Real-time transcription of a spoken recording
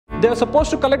They are supposed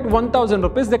to collect 1000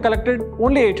 rupees, they collected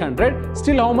only 800.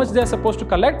 Still, how much they are supposed to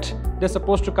collect? They are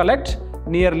supposed to collect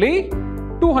nearly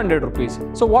 200 rupees.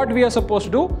 So what we are supposed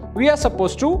to do? We are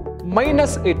supposed to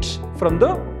minus it from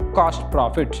the cost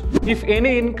profit. If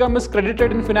any income is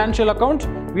credited in financial account,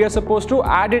 we are supposed to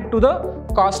add it to the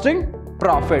costing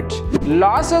profit.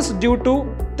 Losses due to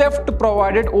theft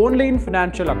provided only in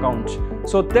financial account.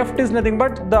 So theft is nothing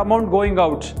but the amount going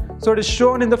out. So it is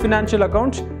shown in the financial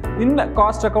account. In the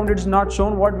cost account, it is not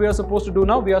shown. What we are supposed to do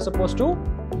now? We are supposed to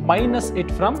minus it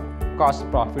from cost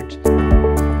profit.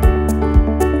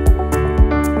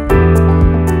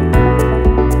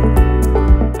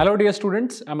 Hello dear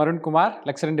students, I am Arun Kumar,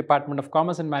 lecturer in Department of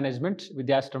Commerce and Management,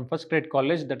 Vidhyaashram First Grade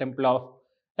College, the Temple of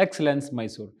Excellence,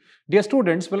 Mysuru. Dear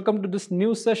students, welcome to this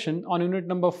new session on unit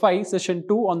number 5, session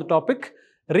 2 on the topic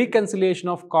reconciliation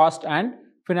of cost and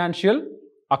financial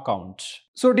accounts.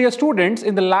 So dear students,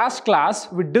 in the last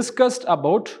class, we discussed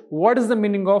about what is the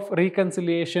meaning of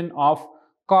reconciliation of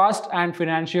cost and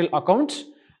financial accounts,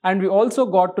 and we also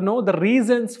got to know the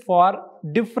reasons for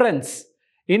difference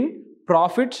in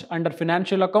profit under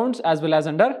financial accounts as well as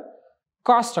under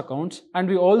cost accounts, and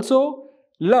we also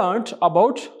learnt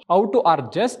about how to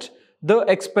adjust the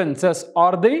expenses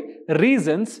or the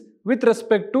reasons with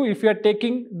respect to if you are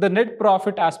taking the net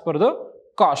profit as per the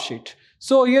cost sheet.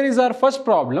 So here is our first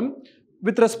problem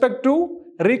with respect to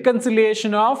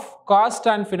reconciliation of cost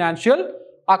and financial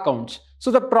accounts.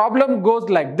 So the problem goes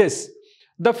like this.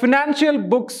 The financial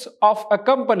books of a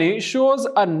company shows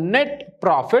a net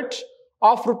profit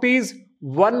of rupees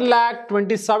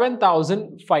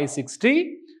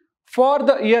 1,27,560 for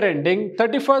the year ending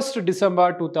 31st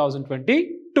December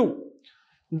 2022.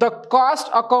 The cost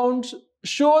account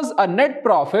shows a net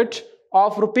profit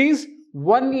of rupees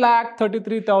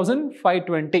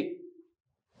 1,33,520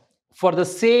 for the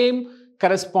same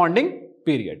corresponding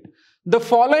period. The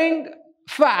following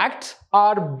facts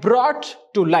are brought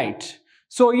to light.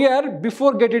 So here,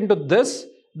 before getting into this,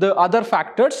 the other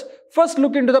factors, first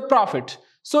look into the profit.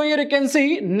 So here you can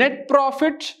see net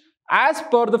profit as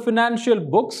per the financial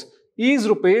books is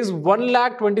rupees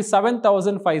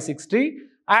 1,27,560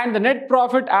 and the net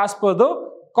profit as per the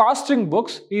costing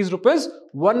books is rupees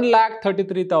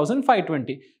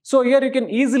 1,33,520. So here you can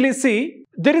easily see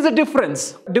there is a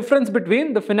difference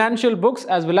between the financial books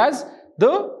as well as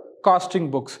the costing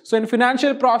books. So in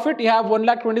financial profit you have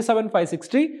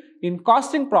 1,27,560. In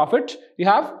costing profit you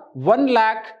have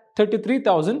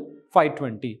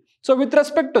 1,33,520. So with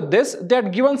respect to this, they are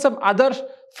given some other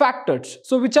factors.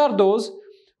 So which are those?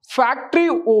 Factory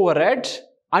overhead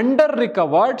under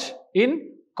recovered in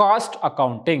cost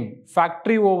accounting.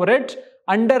 Factory overhead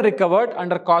under recovered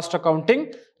under cost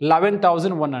accounting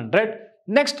 11,100.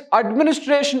 Next,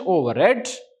 administration overhead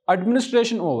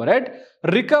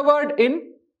recovered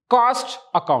in cost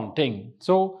accounting.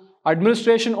 So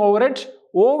administration overhead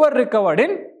over recovered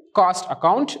in cost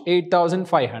account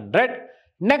 8,500.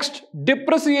 Next,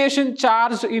 depreciation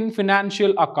charged in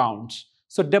financial accounts.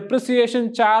 So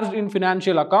depreciation charged in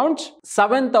financial accounts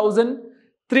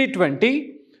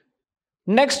 7,320.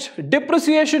 Next,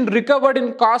 depreciation recovered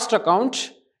in cost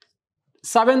account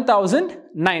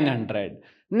 7,900.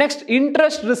 Next,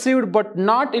 interest received but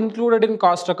not included in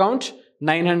cost account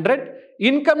 900.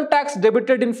 Income tax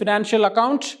debited in financial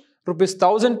account rupees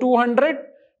 1,200.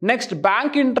 Next,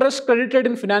 bank interest credited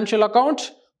in financial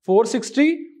account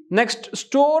 460. Next,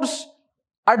 stores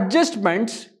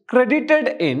adjustments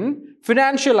credited in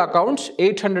financial accounts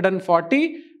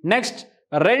 840. Next,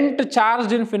 rent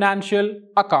charged in financial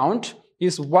account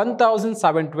is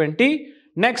 1,720.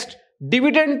 Next,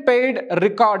 dividend paid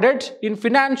recorded in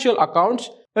financial accounts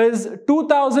is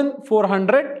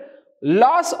 2,400.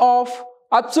 Loss of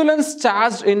obsolescence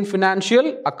charged in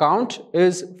financial account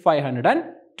is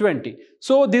 520.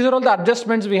 So these are all the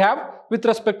adjustments we have with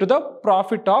respect to the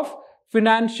profit of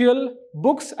financial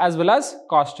books as well as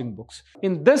costing books.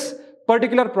 In this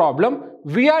particular problem,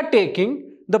 we are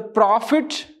taking the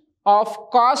profit of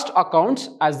cost accounts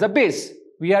as the base.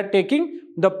 We are taking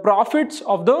the profits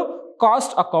of the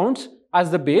cost accounts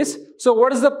as the base. So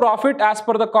what is the profit as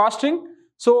per the costing?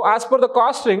 So as per the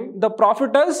costing, the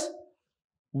profit is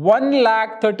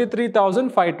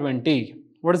 1,33,520.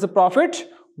 What is the profit?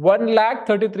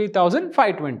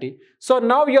 1,33,520. So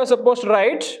now you are supposed to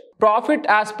write profit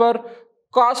as per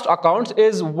cost accounts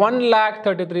is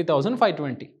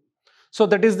 1,33,520. So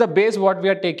that is the base what we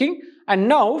are taking, and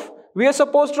now we are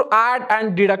supposed to add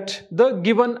and deduct the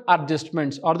given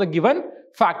adjustments or the given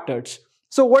factors.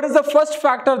 So what is the first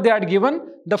factor they had given?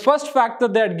 The first factor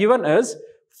they had given is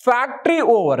factory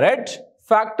overhead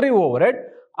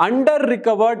under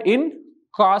recovered in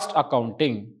cost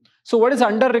accounting. So what is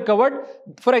under recovered?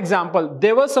 For example,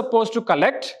 they were supposed to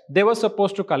collect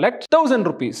 1000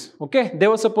 rupees. Okay, they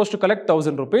were supposed to collect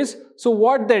 1000 rupees. So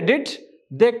what they did,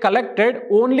 they collected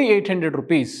only 800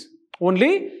 rupees.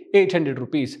 Only 800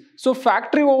 rupees. So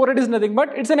factory overhead is nothing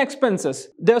but it's an expenses.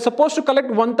 They are supposed to collect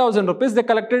 1000 rupees. They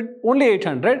collected only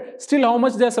 800. Still, how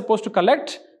much they are supposed to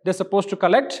collect? They are supposed to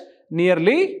collect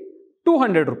nearly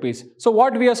 200 rupees. So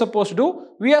what we are supposed to do?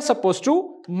 We are supposed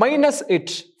to minus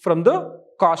it from the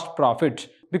cost profit,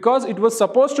 because it was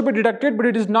supposed to be deducted, but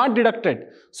it is not deducted.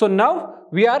 So now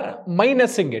we are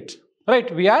minusing it,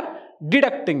 right? We are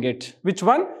deducting it. Which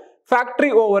one?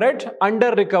 Factory overhead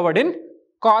under recovered in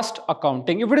cost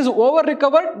accounting. If it is over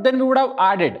recovered, then we would have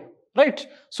added, right?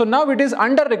 So now it is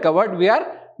under recovered, we are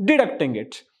deducting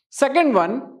it. Second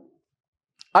one,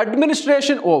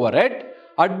 administration overhead.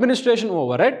 Administration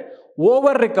overhead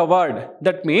over recovered.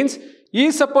 That means he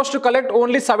is supposed to collect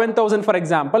only 7,000 for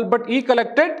example, but he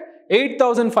collected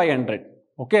 8,500.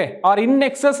 Okay, or in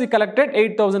excess he collected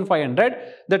 8,500.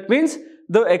 That means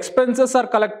the expenses are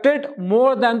collected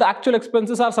more than the actual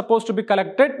expenses are supposed to be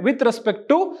collected with respect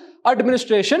to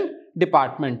administration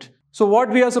department. So what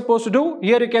we are supposed to do?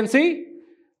 Here you can see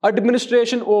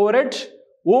administration overhead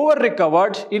over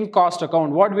recovered in cost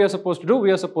account. What we are supposed to do?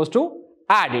 We are supposed to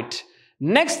add it.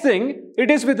 Next thing,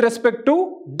 it is with respect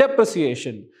to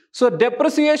depreciation. So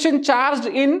depreciation charged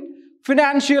in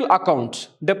financial accounts.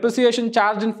 Depreciation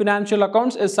charged in financial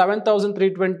accounts is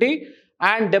 7,320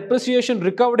 and depreciation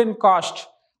recovered in cost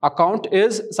account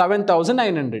is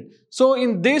 7,900. So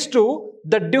in these two,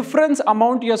 the difference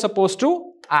amount you are supposed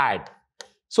to add.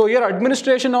 So here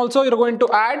administration also you are going to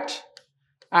add,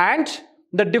 and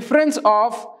the difference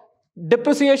of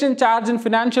depreciation charged in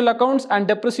financial accounts and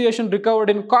depreciation recovered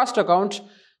in cost accounts,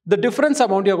 the difference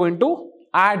amount you are going to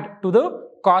add to the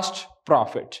cost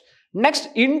profit. Next,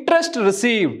 interest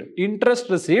received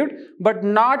but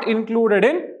not included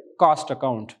in cost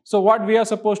account. So what we are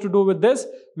supposed to do with this?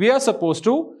 We are supposed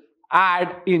to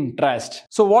add interest.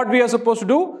 So what we are supposed to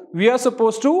do? We are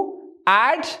supposed to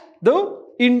add the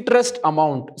interest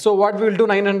amount. So what we will do?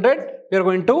 900 we are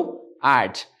going to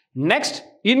add. Next,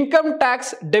 income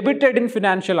tax debited in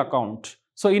financial account.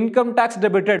 So income tax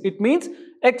debited, it means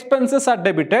expenses are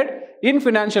debited in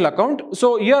financial account.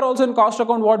 So here also in cost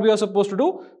account, what we are supposed to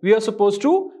do? We are supposed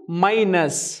to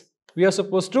minus. We are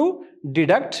supposed to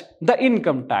deduct the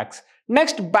income tax.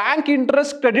 Next, bank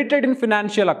interest credited in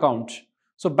financial account.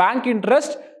 So bank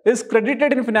interest is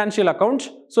credited in financial account.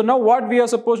 So now what we are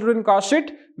supposed to do in cost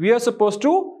sheet? We are supposed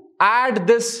to add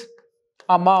this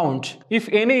amount. If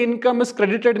any income is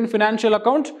credited in financial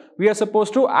account, we are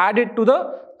supposed to add it to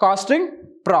the costing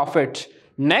profit.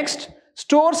 Next,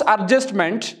 stores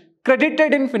adjustment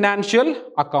credited in financial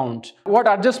account.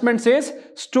 What adjustment says?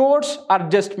 Stores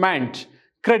adjustment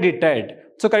credited.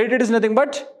 So credited is nothing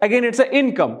but, again, it's an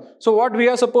income. So what we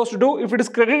are supposed to do? If it is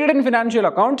credited in financial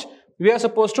account, we are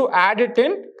supposed to add it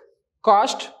in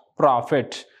cost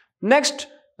profit. Next,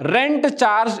 rent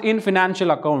charged in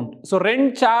financial account. So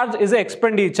rent charge is an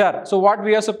expenditure. So what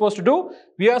we are supposed to do?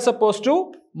 We are supposed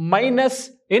to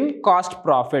minus in cost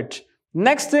profit.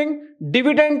 Next thing,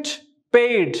 dividend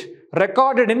paid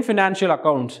recorded in financial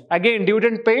accounts. Again,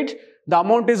 dividend paid, the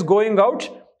amount is going out.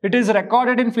 It is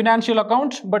recorded in financial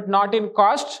account but not in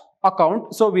cost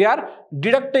account. So we are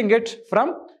deducting it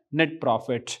from net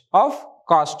profit of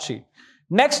cost sheet.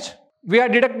 Next, we are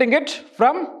deducting it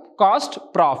from cost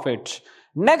profit.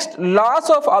 Next, loss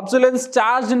of obsolescence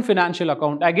charged in financial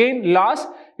account. Again, loss,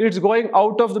 it's going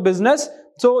out of the business.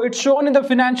 So it's shown in the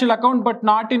financial account but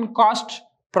not in cost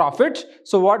profit.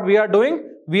 So what we are doing?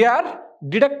 We are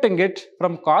deducting it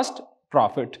from cost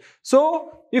profit.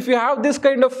 So if you have this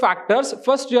kind of factors,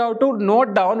 first you have to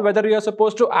note down whether you are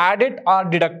supposed to add it or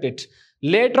deduct it.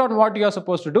 Later on what you are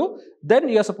supposed to do, then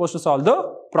you are supposed to solve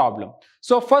the problem.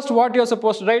 So first what you are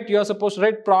supposed to write? You are supposed to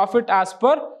write profit as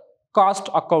per cost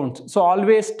account. So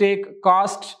always take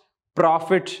cost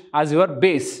profit as your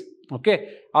base.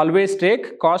 Okay, always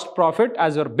take cost profit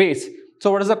as your base.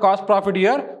 So what is the cost profit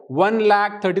here?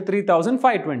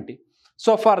 1,33,520.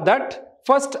 So for that,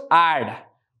 first add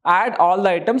all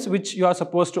the items which you are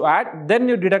supposed to add, then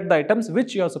you deduct the items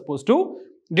which you are supposed to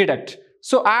deduct.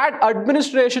 So add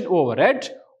administration overhead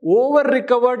over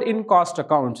recovered in cost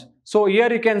account. So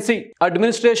here you can see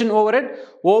administration overhead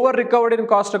over recovered in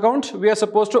cost account. We are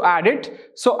supposed to add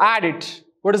it. So add it.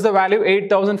 What is the value?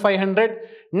 8,500.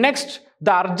 Next,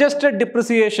 the adjusted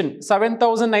depreciation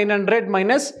 7,900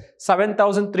 minus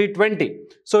 7,320.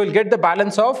 So you'll get the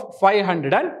balance of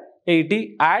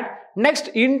 580. Add. Next,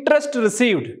 interest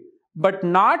received but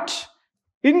not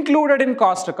included in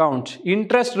cost account.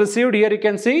 Interest received, here you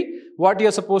can see what you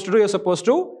are supposed to do. You are supposed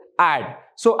to add.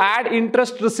 So add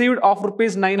interest received of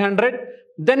rupees 900.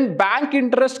 Then bank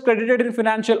interest credited in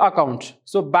financial account.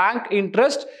 So bank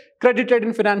interest credited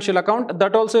in financial account,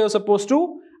 that also you're supposed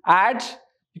to add.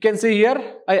 You can see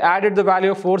here I added the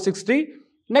value of 460.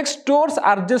 Next, stores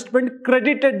adjustment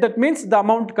credited, that means the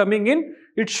amount coming in,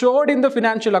 it showed in the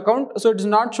financial account, so it is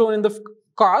not shown in the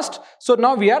cost. So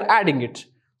now we are adding it.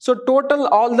 So total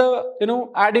all the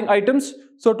adding items.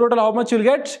 So total how much you'll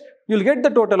get? You'll get the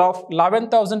total of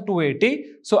 11,280.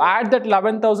 So add that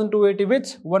 11,280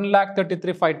 with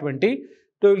 1,33,520.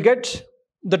 So you'll get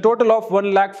the total of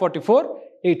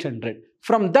 1,44,800.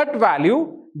 From that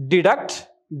value, deduct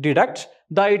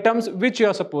the items which you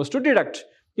are supposed to deduct.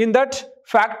 In that,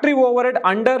 factory overhead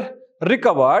under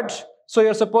recovered, so you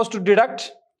are supposed to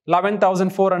deduct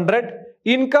 11,400.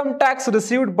 Income tax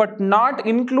received but not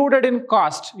included in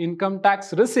cost. Income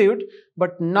tax received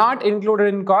but not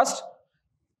included in cost,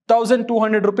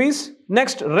 1,200 rupees.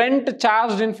 Next, rent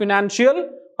charged in financial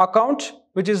account,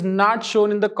 which is not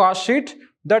shown in the cost sheet,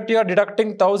 that you are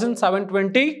deducting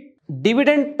 1,720.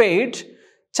 Dividend paid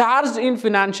charged in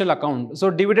financial account. So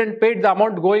dividend paid, the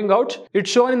amount going out, it's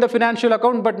shown in the financial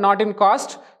account but not in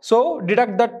cost. So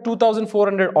deduct that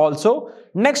 2,400 also.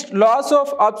 Next, loss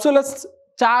of obsolescence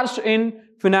charged in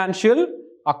financial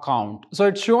account. So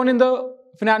it's shown in the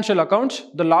financial account.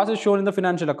 The loss is shown in the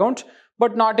financial account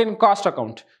but not in cost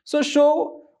account. So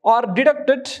show or deduct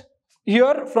it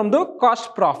here from the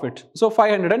cost profit. So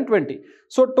 520.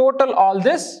 So total all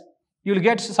this, you'll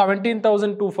get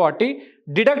 17,240.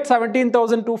 Deduct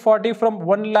 17,240 from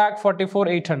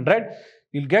 1,44,800.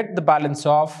 You'll get the balance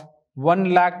of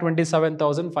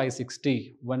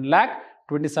 1,27,560.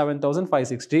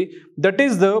 1,27,560. That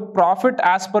is the profit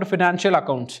as per financial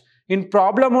accounts. In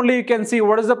problem only you can see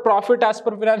what is the profit as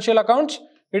per financial accounts.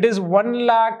 It is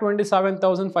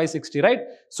 1,27,560, right?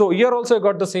 So here also you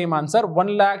got the same answer,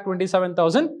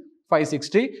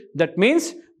 1,27,560. That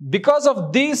means because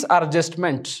of these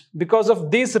adjustments, because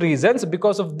of these reasons,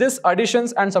 because of this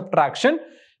additions and subtraction,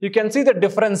 you can see the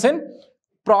difference in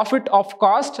profit of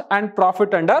cost and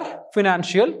profit under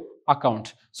financial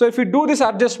account. So if you do these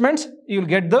adjustments, you'll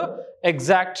get the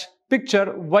exact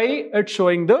picture why it's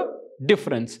showing the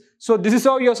difference. So this is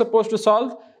how you're supposed to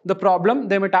solve the problem.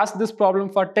 They might ask this problem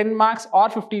for 10 marks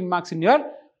or 15 marks in your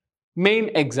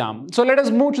main exam. So let us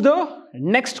move to the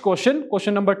next question.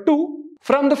 Question number 2.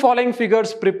 From the following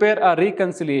figures, prepare a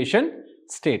reconciliation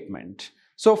statement.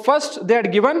 So first they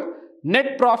had given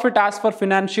net profit as per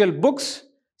financial books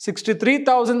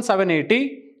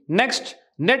 63,780. Next,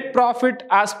 net profit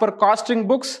as per costing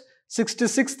books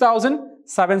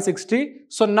 66,760.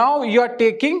 So now you are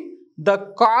taking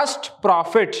the cost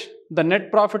profit, the net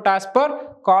profit as per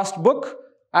cost book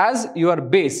as your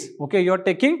base. Okay, you are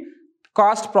taking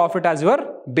cost profit as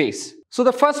your base. So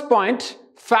the first point,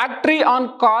 factory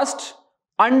on cost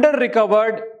under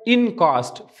recovered in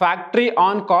cost. Factory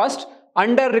on cost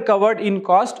under recovered in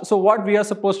cost. So what we are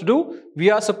supposed to do? We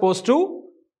are supposed to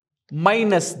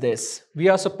minus this. We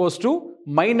are supposed to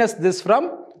minus this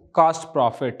from cost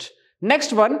profit.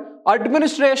 Next one,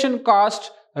 administration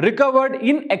cost recovered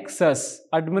in excess.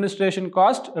 Administration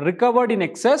cost recovered in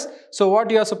excess. So what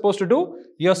you are supposed to do?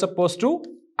 You are supposed to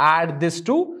add this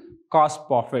to cost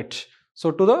profit.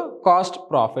 So to the cost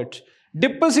profit.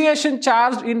 Depreciation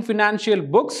charged in financial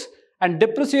books and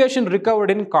depreciation recovered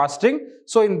in costing.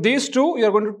 So in these two, you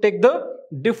are going to take the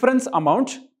difference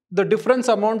amount. The difference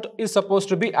amount is supposed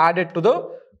to be added to the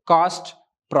cost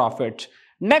profit.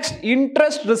 Next,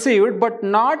 interest received but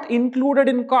not included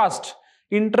in cost.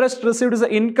 Interest received is the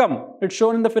income. It's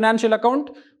shown in the financial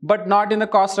account but not in the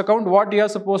cost account. What you are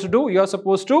supposed to do? You are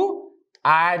supposed to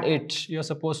add it. You are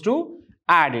supposed to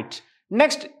add it.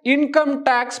 Next, income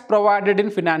tax provided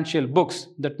in financial books.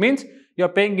 That means you are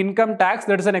paying income tax.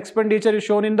 That is an expenditure is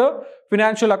shown in the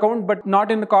financial account but not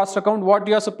in the cost account. What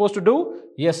you are supposed to do?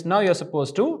 Yes, now you are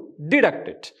supposed to deduct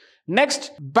it.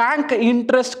 Next, bank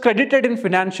interest credited in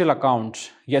financial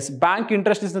account. Yes, bank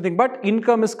interest is nothing but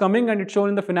income is coming and it's shown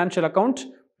in the financial account,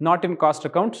 not in cost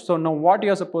account. So now what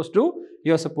you are supposed to do?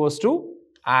 You are supposed to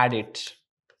add it.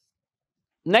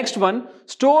 Next one,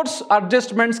 stores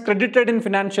adjustments credited in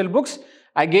financial books.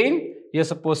 Again, you are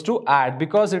supposed to add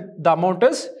because the amount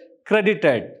is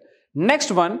credited.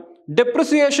 Next one,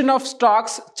 depreciation of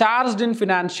stocks charged in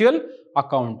financial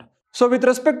account. So with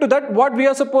respect to that, what we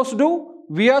are supposed to do?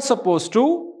 We are supposed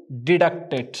to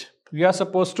deduct it. We are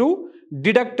supposed to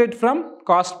deduct it from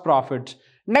cost profit.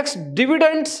 Next,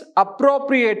 dividends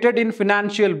appropriated in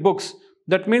financial books.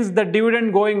 That means the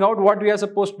dividend going out, what we are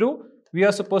supposed to do? We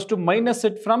are supposed to minus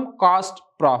it from cost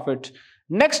profit.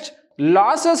 Next,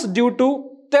 losses due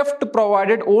to theft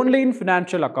provided only in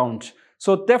financial accounts.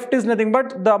 So theft is nothing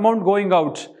but the amount going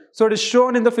out. So it is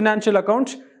shown in the financial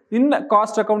account. In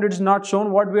cost account, it is not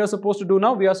shown. What we are supposed to do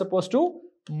now? We are supposed to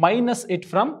minus it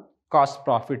from cost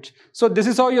profit. So this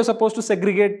is how you are supposed to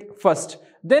segregate first.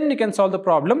 Then you can solve the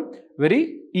problem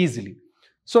very easily.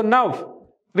 So now,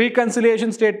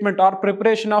 reconciliation statement or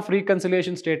preparation of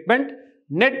reconciliation statement.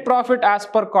 Net profit as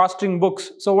per costing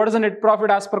books. So what is the net profit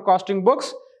as per costing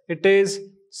books? It is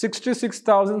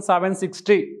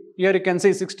 66,760. Here you can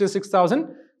see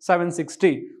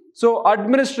 66,760. So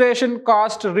administration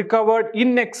cost recovered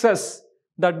in excess.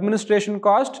 The administration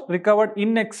cost recovered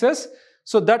in excess.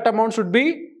 So that amount should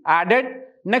be added.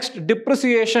 Next,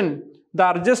 depreciation.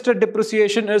 The adjusted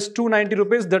depreciation is 290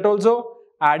 rupees. That also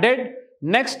added.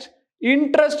 Next,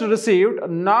 interest received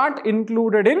not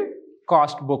included in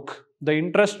cost book. The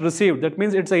interest received, that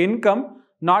means it's an income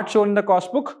not shown in the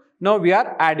cost book. Now we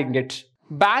are adding it.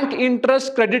 Bank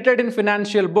interest credited in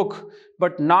financial book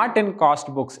but not in cost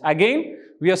books. Again,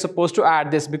 we are supposed to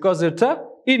add this because it's a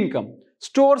income.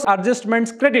 Stores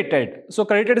adjustments credited. So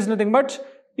credited is nothing but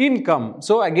income.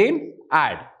 So again,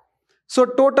 add. So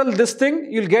total this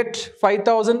thing, you'll get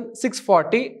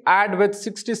 5,640, add with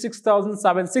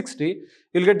 66,760,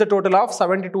 you'll get the total of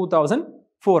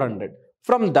 72,400.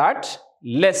 From that,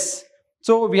 less.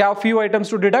 So we have few items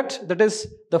to deduct. That is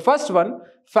the first one,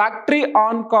 factory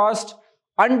on cost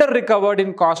under recovered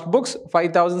in cost books,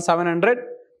 5,700.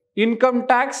 Income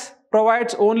tax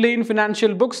provides only in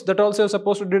financial books. That also is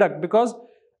supposed to deduct because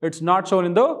it's not shown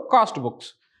in the cost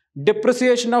books.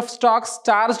 Depreciation of stocks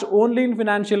charged only in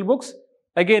financial books.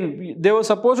 Again, they were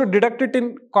supposed to deduct it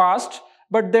in cost,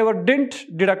 but they didn't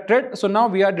deduct it. So now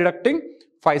we are deducting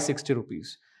 560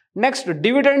 rupees. Next,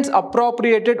 dividends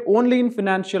appropriated only in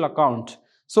financial account.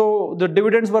 So the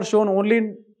dividends were shown only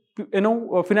in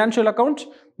financial account.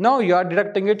 Now you are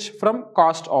deducting it from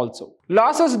cost also.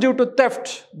 Losses due to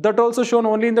theft, that also shown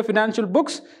only in the financial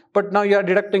books, but now you are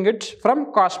deducting it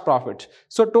from cost profit.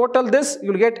 So total this,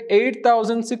 you will get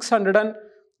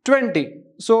 8,620.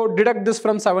 So deduct this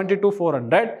from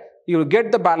 72,400. You will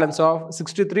get the balance of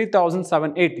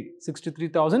 63,780.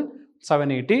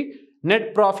 63,780.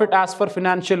 Net profit as per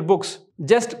financial books.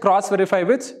 Just cross verify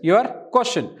with your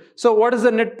question. So what is the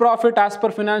net profit as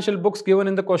per financial books given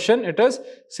in the question? It is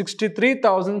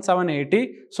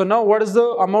 63,780. So now what is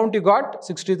the amount you got?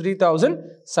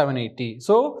 63,780.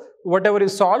 So whatever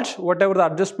is solved, whatever the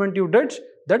adjustment you did,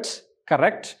 that's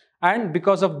correct. And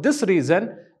because of this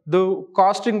reason, the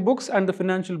costing books and the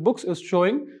financial books is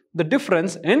showing the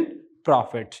difference in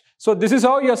profit. So this is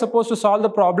how you are supposed to solve the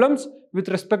problems with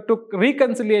respect to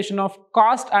reconciliation of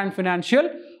cost and financial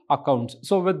accounts.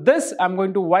 So with this, I'm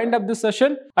going to wind up this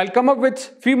session. I'll come up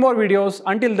with few more videos.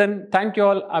 Until then, thank you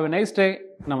all. Have a nice day.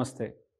 Namaste.